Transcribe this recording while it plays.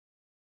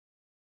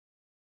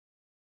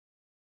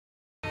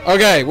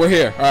Okay, we're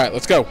here. All right,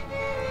 let's go.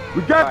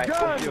 We got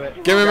guns.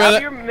 Give me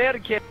Grab your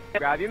med kit.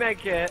 Grab your med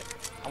kit.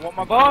 I want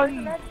my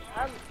buns.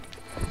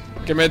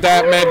 Give me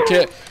that med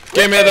kit.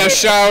 Give me the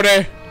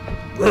shouty.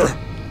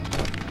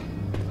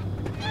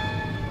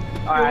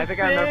 Alright, I think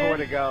I remember where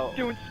to go.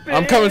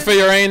 I'm coming for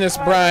your anus,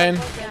 Brian.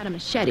 Got a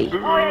machete.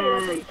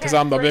 Cause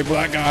I'm the big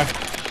black guy.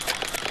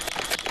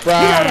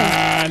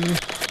 Brian.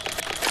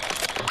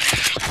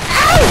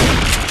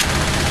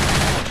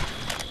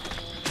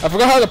 I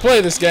forgot how to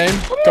play this game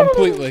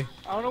completely.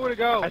 I don't know where to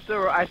go. I still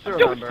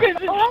remember. Oh,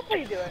 that's how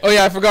you do it. Oh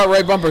yeah, I forgot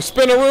right bumper.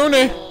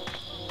 Spin-a-rooney.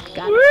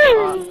 Got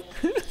it.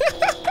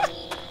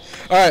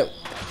 Alright,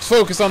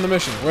 focus on the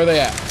mission. Where are they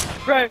at?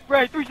 Ray,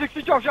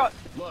 360 drop shot.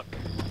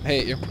 I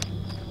hate you.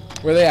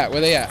 Where they at?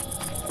 Where they at?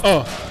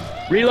 Oh.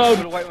 Reload.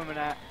 Where the white woman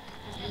at?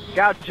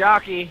 Scout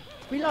jockey.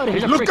 Reloading.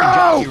 There's a freaking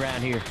jockey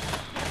around here.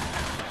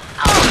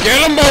 Get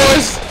them,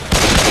 boys!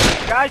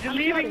 Guys, you're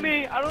leaving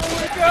me. I don't know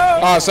where to go.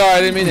 Oh, sorry, I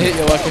didn't mean to hit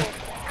you, Lucky.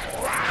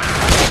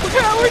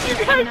 Where'd you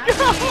guys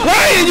go?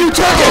 Ryan, you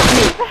took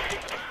it!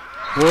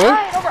 What?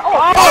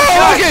 Oh,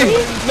 Lucky!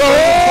 No!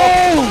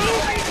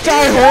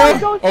 Die,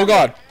 whore! Oh,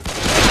 God.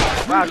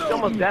 Wow, she's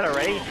almost dead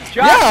already.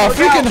 Yeah,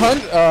 freaking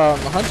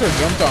Hunter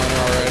jumped on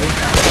her already.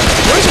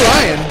 Where's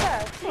Ryan?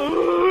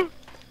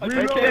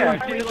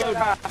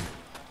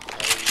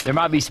 There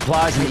might be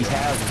supplies in these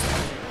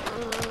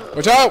houses.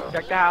 Watch out!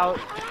 Check the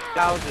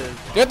houses.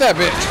 Get that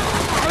bitch!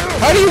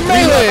 How do you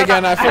melee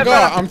again? I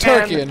forgot. I'm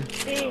Turkian.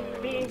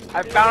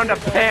 I found a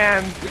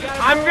pan.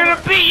 I'm gonna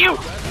beat you! Wait,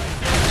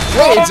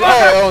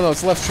 oh no,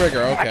 it's left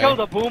trigger. Okay. I killed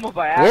a boomer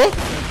by accident.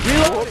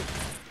 What?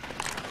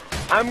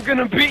 I'm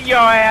gonna beat your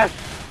ass.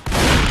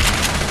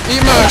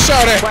 Eat my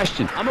shouty!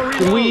 Question. I'm a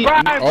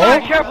Brian, Oh,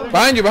 careful.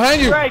 behind you,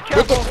 behind you! Ray, What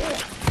careful. the?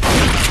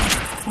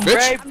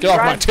 Bitch, get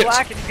off my tits!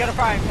 Black and he's got a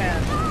frying pan.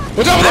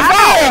 Watch out for the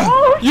fire!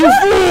 You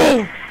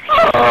fool!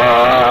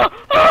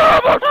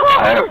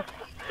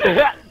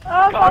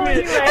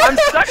 I'm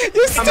stuck in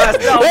myself,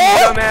 you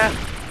dumbass.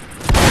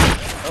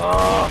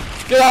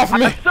 Get off me!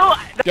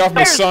 Get off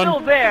my son! Still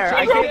there.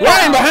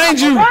 Ryan, behind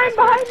you! Ryan,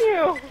 behind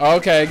you!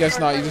 Okay, I guess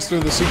not. You just threw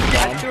the super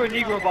I bomb. threw a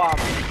Negro bomb.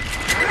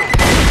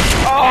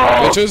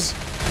 Bitches.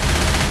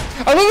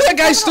 I love that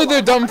guy stood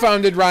there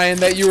dumbfounded, Ryan,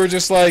 that you were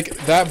just like,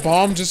 that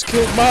bomb just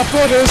killed my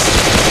brothers.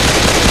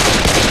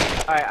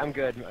 Alright, I'm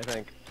good, I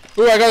think.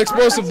 Ooh, I got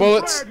explosive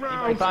bullets.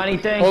 Find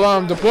anything? Hold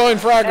on, I'm deploying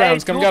frag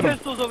rounds. Come get dual them.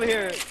 pistols over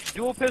here.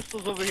 Dual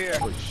pistols over here.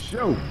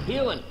 Shoot.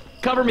 Healing.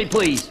 Cover me,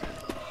 please.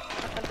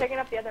 I'm picking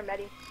up the other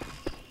medi.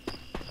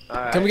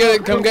 Alright.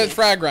 Come get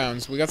frag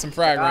rounds. We got some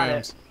frag Got it.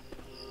 rounds.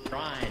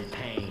 Frying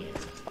pan.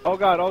 Oh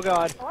god, oh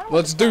god.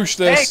 Let's douche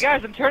Hey this.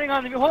 guys, I'm turning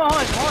on the hold on,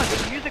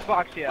 there's a music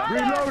box here.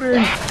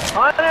 Reloading.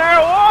 Hunter,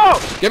 whoa!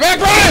 Get back,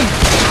 Ryan!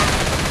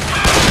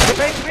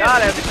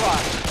 Got it.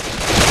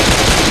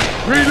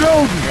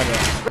 Reloading.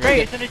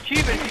 Great, it's an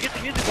achievement if you get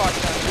the music box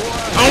done.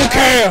 I don't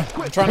care.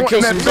 I'm trying to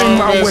kill some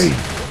zombies.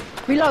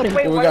 Reloading.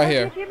 Wait, What we what got was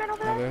here? the achievement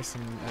over Oh, there? there's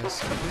some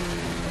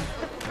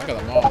SUV. I got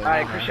them all.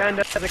 Alright,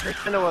 crescendo, there's a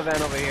crescendo event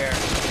over here.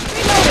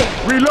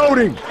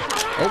 Reloading.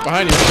 Oh,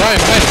 behind you. Ryan,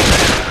 behind you.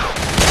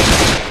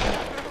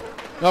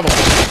 Another one.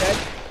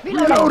 Me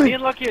Reloading.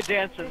 and Lucky are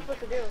dancing.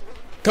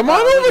 Come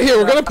on over here.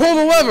 We're going to pull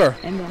the lever.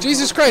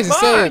 Jesus Christ.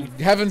 Instead of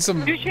having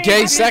some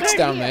gay sex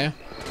down there.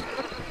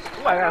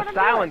 Ooh, I got a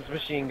silence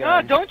machine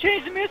gun. No, don't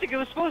change the music. It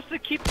was supposed to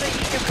keep the...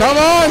 Come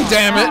on,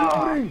 damn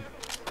it.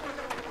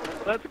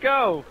 Let's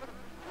go.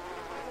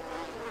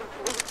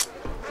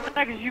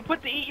 Because you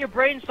put the Eat Your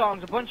Brain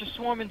songs, a bunch of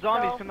swarming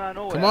zombies come out of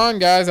nowhere. Come on,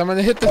 guys. I'm going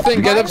to hit the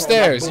thing. Get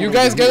upstairs. You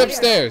guys get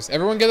upstairs.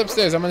 Everyone get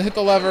upstairs. I'm going to hit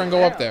the lever and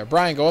go up there.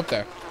 Brian, go up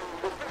there.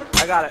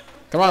 I got it.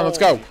 Come on, let's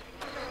go.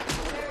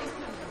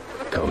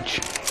 Coach.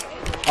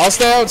 I'll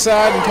stay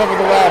outside and cover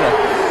the ladder.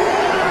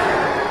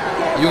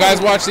 You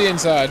guys watch the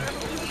inside.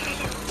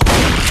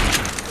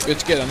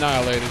 Bitch, get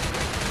annihilated.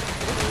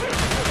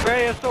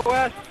 Ray,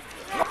 SOS.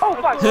 Oh,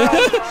 fuck.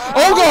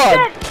 Oh,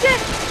 God. Shit!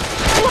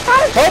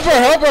 Help her,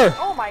 help her.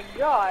 Oh my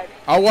god.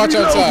 I'll watch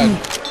outside.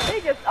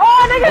 They just...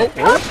 Oh, they just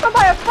Oh, cuffed them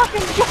by a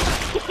fucking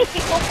jockey.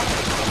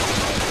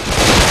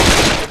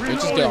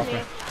 Bitches, get off me.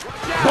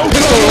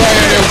 Pistol right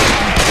at you.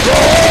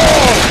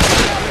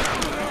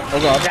 Oh,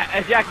 God.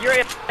 Jack, you're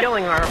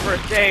killing our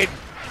first aid.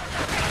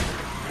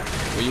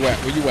 Where you at?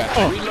 Where you at?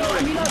 Oh,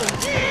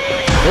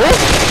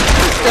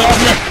 get off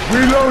me.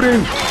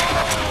 Reloading.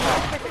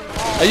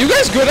 Are you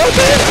guys good out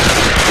there?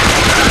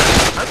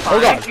 I'm fine. Oh,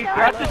 God.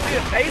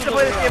 I used to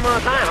play this game all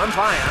the time. I'm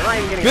fine. I'm not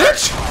even getting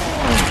Bitch!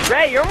 hurt.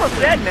 Ray, you're almost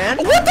dead, man.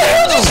 What the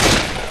hell just...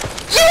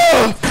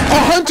 Ugh! A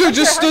hunter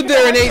just stood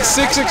there and ate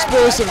 6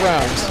 explosive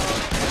rounds.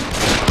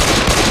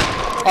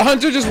 A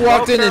hunter just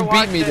walked in and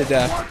beat me to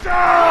death.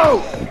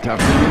 Go.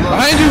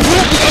 Behind you!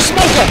 A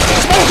smoker!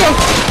 Smoker!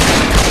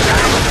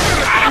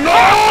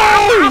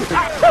 No!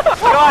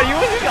 God, you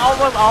were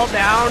almost all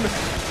down.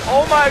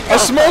 Oh my god. A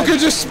smoker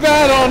just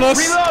spat on us.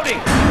 Reloading.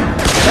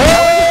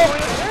 Oh!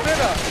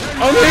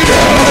 I'm here!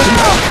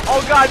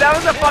 Oh god, that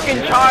was a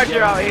fucking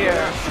charger out here.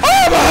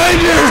 Oh, behind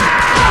you!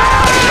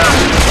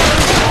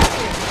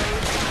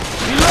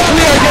 We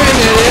are getting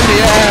it in the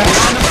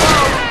ass.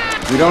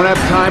 don't have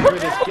time for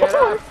this. Get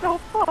up. So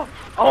fucked.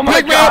 Oh my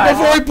Pick me up god!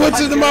 before he puts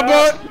it in my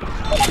butt.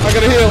 I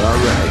gotta heal. All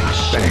right.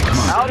 Come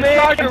on. Help me!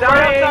 I'm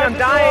dying! I'm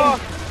dying!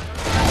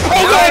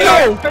 Oh god,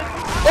 no!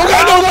 Oh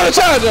god, no, not a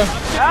charger!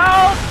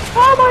 Help!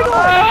 Oh my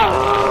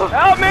god.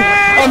 Help me!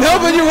 I'm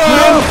helping you,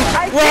 Ryan!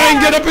 Ryan,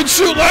 get up and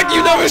shoot like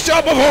you never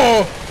shot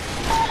before!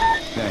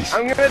 Nice.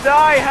 I'm gonna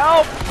die!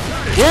 Help!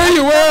 Where are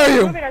you? Where are I'm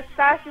you? moving as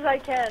fast as I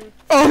can.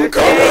 I'm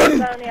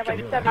coming! I only have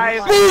like 7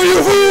 Move, Move,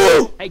 you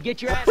fool! Hey,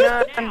 get your ass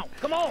down.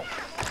 Come on.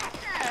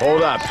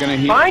 Hold up. Gonna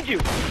heal. Find you!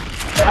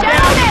 What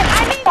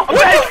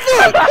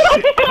the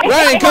fuck?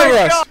 Ryan, cover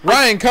us!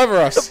 Ryan, cover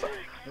us!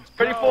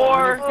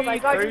 34. Oh my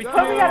god, you took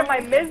me out of my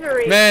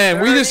misery.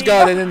 Man, we just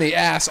got it in the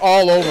ass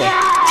all over.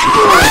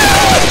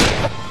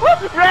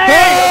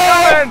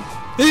 Ray!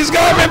 He's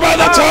got me by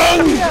the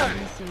tongue!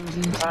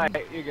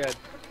 Alright, you're good.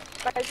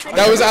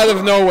 That was out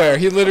of nowhere.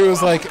 He literally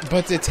was like,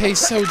 but it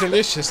tastes so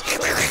delicious.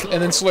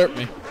 And then slurped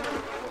me.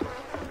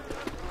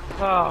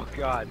 Oh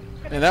god.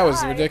 And that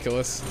was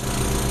ridiculous.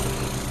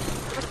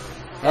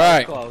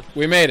 Alright,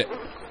 we made it.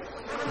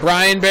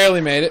 Brian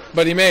barely made it,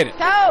 but he made it.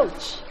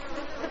 Coach!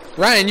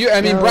 Ryan,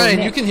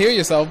 Brian, you can hear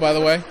yourself, by the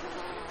way.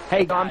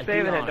 Hey, No, I'm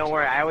saving it, don't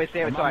worry. I always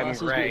save it so My I'm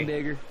muscles getting gray.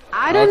 bigger.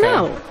 I don't Okay.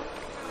 know.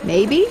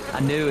 Maybe. I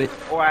knew it.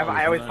 Or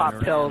I always pop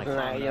pills and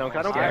I, cause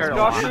I don't get hurt a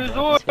lot.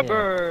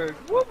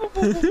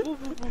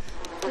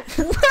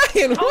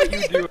 Ryan, what are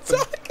you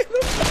talking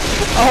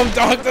about? I'm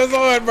Dr.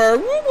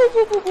 Zoidberg.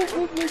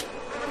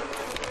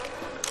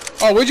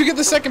 Oh, where'd you get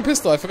the second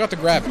pistol? I forgot to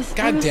grab it.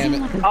 God damn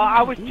it.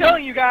 I was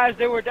telling you guys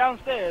they were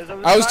downstairs.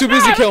 I was too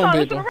busy killing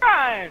people.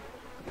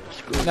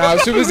 Go, Nah, I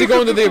was too busy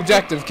going to the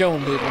objective, killing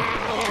people.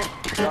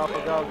 go,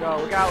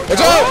 go. We got Watch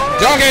out!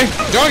 Jogging!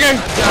 Jogging!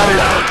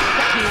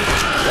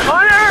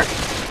 Hunter!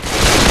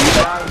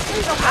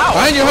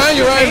 Behind you,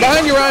 Ryan!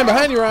 Behind you, Ryan!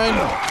 Behind you, Ryan!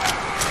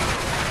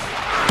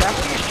 That's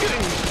what you're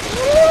shooting.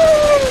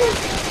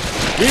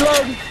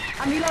 Reload!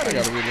 I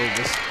gotta reload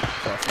this.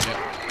 Oh, I forget.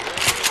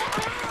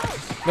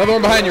 Another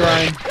one behind you,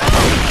 Ryan.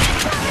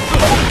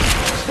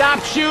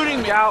 Stop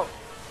shooting me! Out.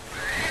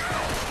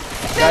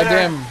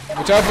 Goddamn.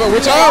 Watch out for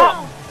watch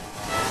out!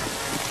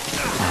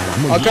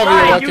 I'll cover you,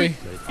 Ryan, Lucky.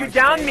 you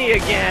downed me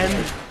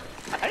again.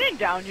 I didn't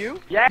down you.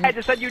 Yeah, I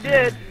just said you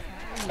did.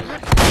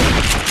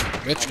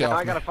 Bitch, Now get I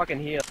off gotta me. fucking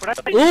heal.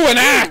 Ooh, an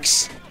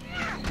axe!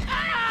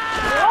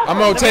 I'm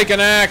gonna take an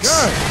axe.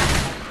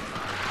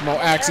 I'm gonna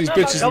axe these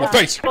bitches in the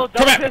face. Come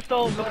at me.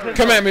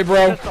 Come at me,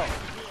 bro.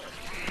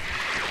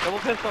 Double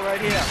pistol right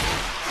here.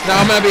 Now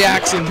I'm gonna be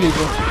axing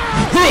people.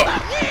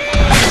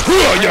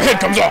 Your head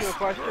comes off.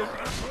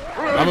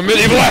 I'm a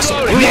medieval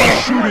asshole.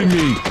 Shooting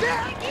me.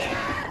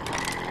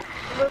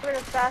 Moving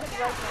as fast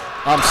as I can.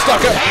 I'm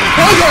stuck up.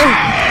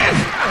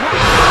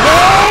 No!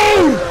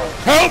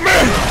 Help me!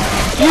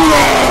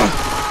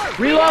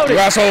 Reload You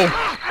asshole!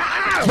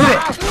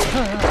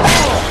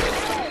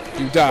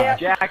 You die.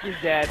 Jack is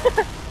dead.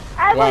 I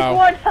have Wow.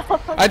 like 1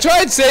 health. I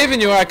tried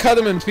saving you. I cut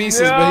him in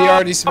pieces, but he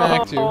already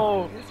smacked you.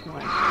 Oh,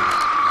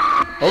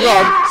 Oh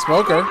god,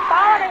 smoker.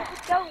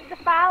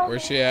 Follow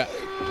Where's she at?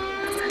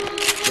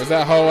 Where's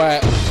that hoe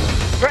at?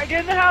 Right,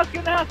 get in the house,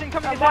 and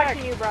come I'm and attack.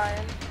 watching you,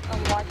 Brian.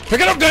 I'm watching. Pick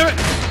it up, damn it!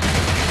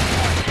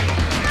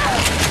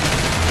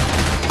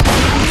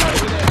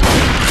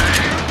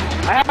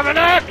 I have an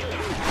axe!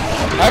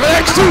 I have an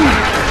axe too!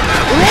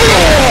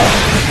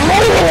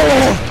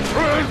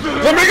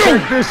 Let me go!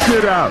 Check this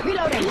shit out.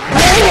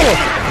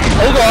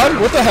 Oh god,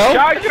 what the hell?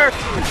 Charger!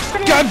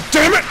 God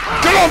damn it!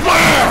 Get off my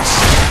ass!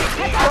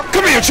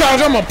 Come here,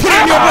 Charger, I'm gonna put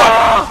it in your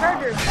butt!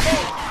 Chargers, hey.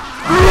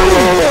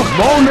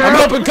 I'm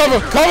helping cover!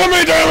 Cover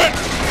me, damn it!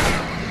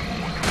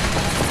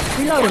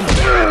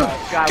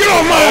 Get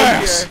off my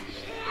ass!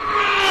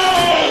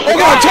 Oh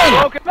god, turn!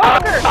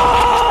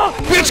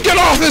 Bitch, get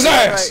off his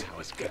ass!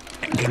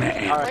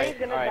 Alright,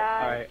 gonna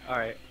die.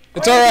 alright.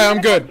 It's alright,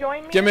 I'm good.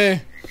 Join me? Give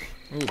me...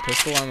 Ooh,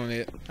 pistol, I don't need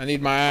it. I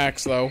need my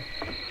axe, though.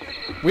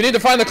 We need to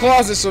find the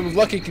closet so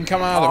Lucky can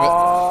come out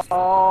of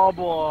Oh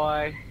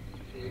boy.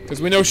 it.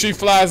 Because we know she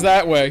flies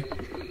that way.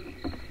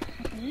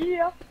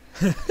 Yeah.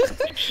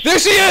 There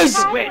she is!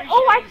 Wait.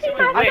 Oh, I see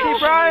myself.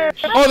 Brian!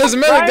 Oh, there's a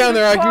medic down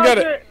there. I can get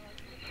it.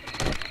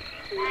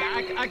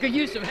 I could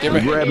use some Give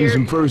help me. Grabbing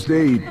some first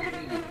aid.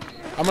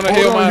 I'm gonna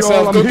heal on,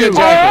 myself. y'all, Go I'm get healing.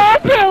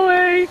 Jackie.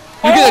 Billy! You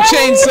get a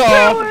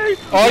chainsaw.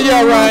 Oh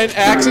yeah, Ryan.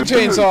 Axe and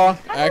chainsaw.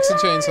 Axe and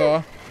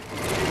chainsaw.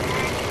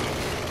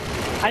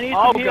 I need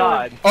some healing.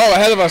 God. Oh,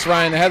 ahead of us,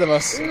 Ryan. Ahead of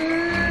us. I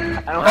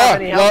don't Oh, have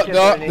any health kits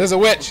or anything. there's a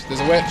witch. There's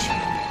a witch.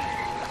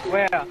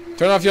 Where?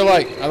 Turn off your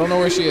light. I don't know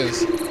where she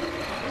is.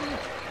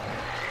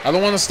 I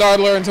don't want to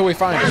startle her until we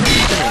find her.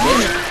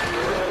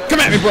 Come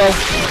at me, bro.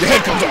 Your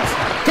head comes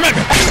off. Come at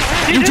me.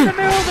 She's You in two. the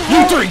middle of the You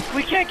road. three.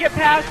 We can't get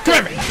past her.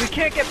 Come at me. We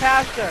can't get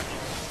past her.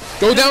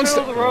 Go in the middle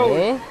downstairs. of the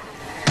road.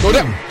 Go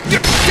down.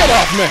 Get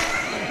off me.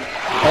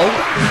 Oh.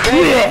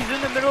 She's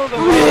in the middle of the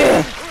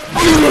road.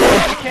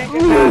 We can't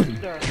get past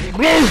her.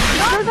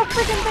 There's a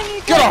freaking thing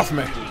you Get off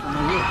me.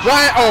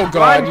 Ryan. Oh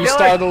God, you Dylan,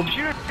 startled.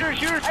 Shoot her. Just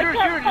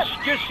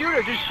shoot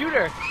her. Just shoot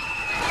her.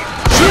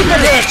 Shoot the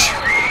bitch.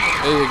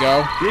 There you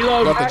go.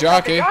 Reload. Got the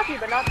jockey. Jockey,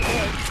 but not the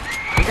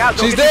big.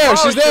 She's there.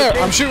 She's there.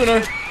 I'm shooting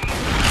her.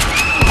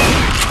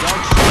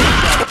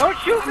 Don't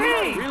shoot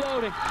me!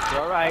 Reloading.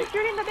 All right.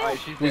 Shooting the Alright, big.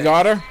 she's We dead.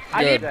 got her.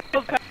 I need Good.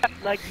 the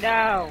like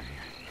now.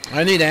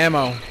 I need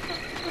ammo.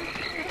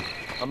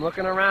 I'm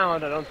looking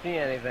around. I don't see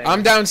anything.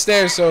 I'm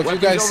downstairs, so if you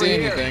Weapons guys over see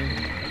here. anything.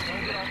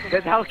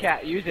 There's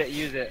Hellcat. Use it.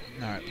 Use it.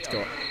 All right, let's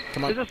go.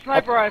 Come on. There's a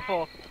sniper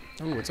rifle.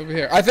 Oh, what's over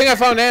here? I think I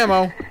found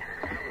ammo.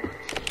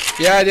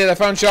 Yeah, I did. I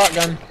found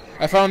shotgun.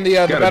 I found the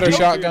Got a better big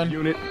shotgun.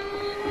 unit.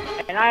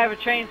 And I have a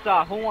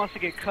chainsaw. Who wants to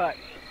get cut?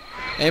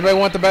 Anybody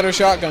want the better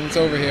shotgun? It's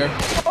over here.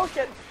 Oh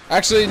shit.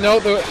 Actually, no.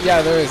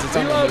 Yeah, there is. It's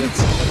unlimited.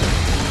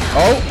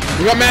 Oh,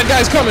 we got mad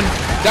guys coming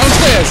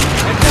downstairs.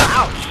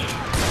 Ouch!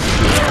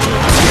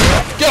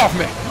 Get off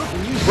me!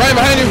 Ryan,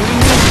 behind you.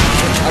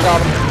 I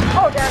got him.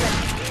 Oh damn it.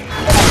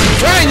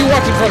 Ryan, you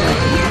walked in front of me.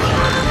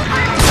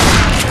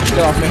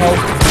 Get off me, ho.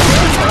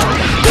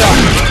 Get off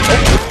me. Oh,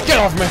 get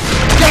off me.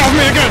 Get off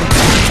me again.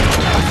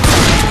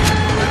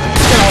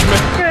 Get off me.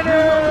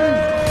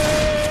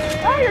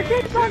 Oh, your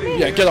kid's on me.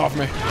 Yeah, get off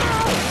me.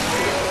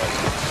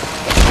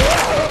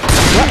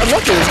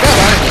 Look at this guy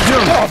behind you.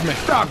 Get off me.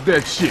 Stop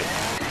that shit.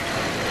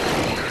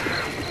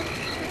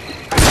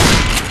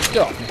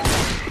 Get off me.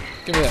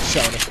 Give me that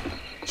shouter.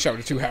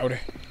 Shouter too howdy.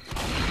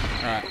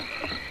 Alright.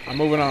 I'm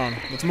moving on.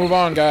 Let's move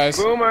on, guys.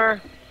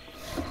 Boomer.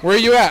 Where are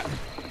you at?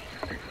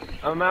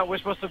 I'm out. Where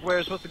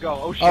we're supposed to go?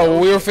 Oh shit. Oh, well,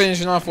 we were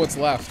finishing off what's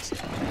left.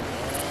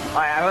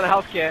 Alright, I want a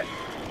health kit.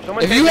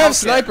 Someone If take you the have health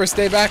kit. sniper,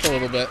 stay back a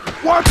little bit.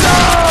 Watch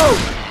out!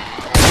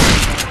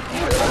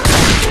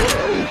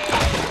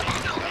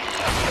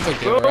 I'll take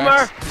the Boomer.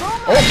 overacts.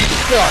 Oh,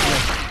 get off me.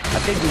 I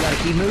think we gotta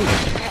keep moving.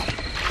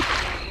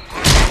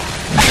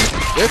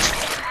 Bitch.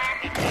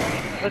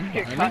 Let's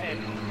get cutting.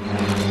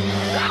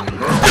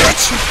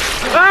 Bitch!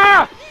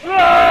 Ah!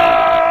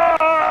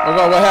 Ah! Oh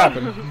god, what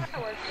happened?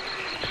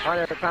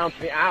 Hunter found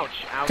me. Ouch.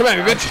 Ouch. Come at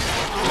me, ouch. bitch.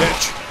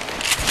 Bitch.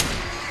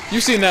 You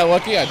seen that,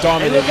 Lucky? I Hey,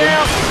 dominated look you.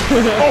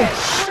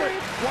 out!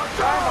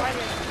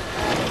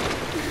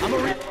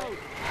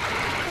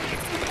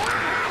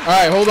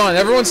 Alright, hold on.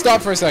 Everyone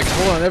stop for a second.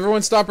 Hold on.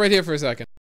 Everyone stop right here for a second.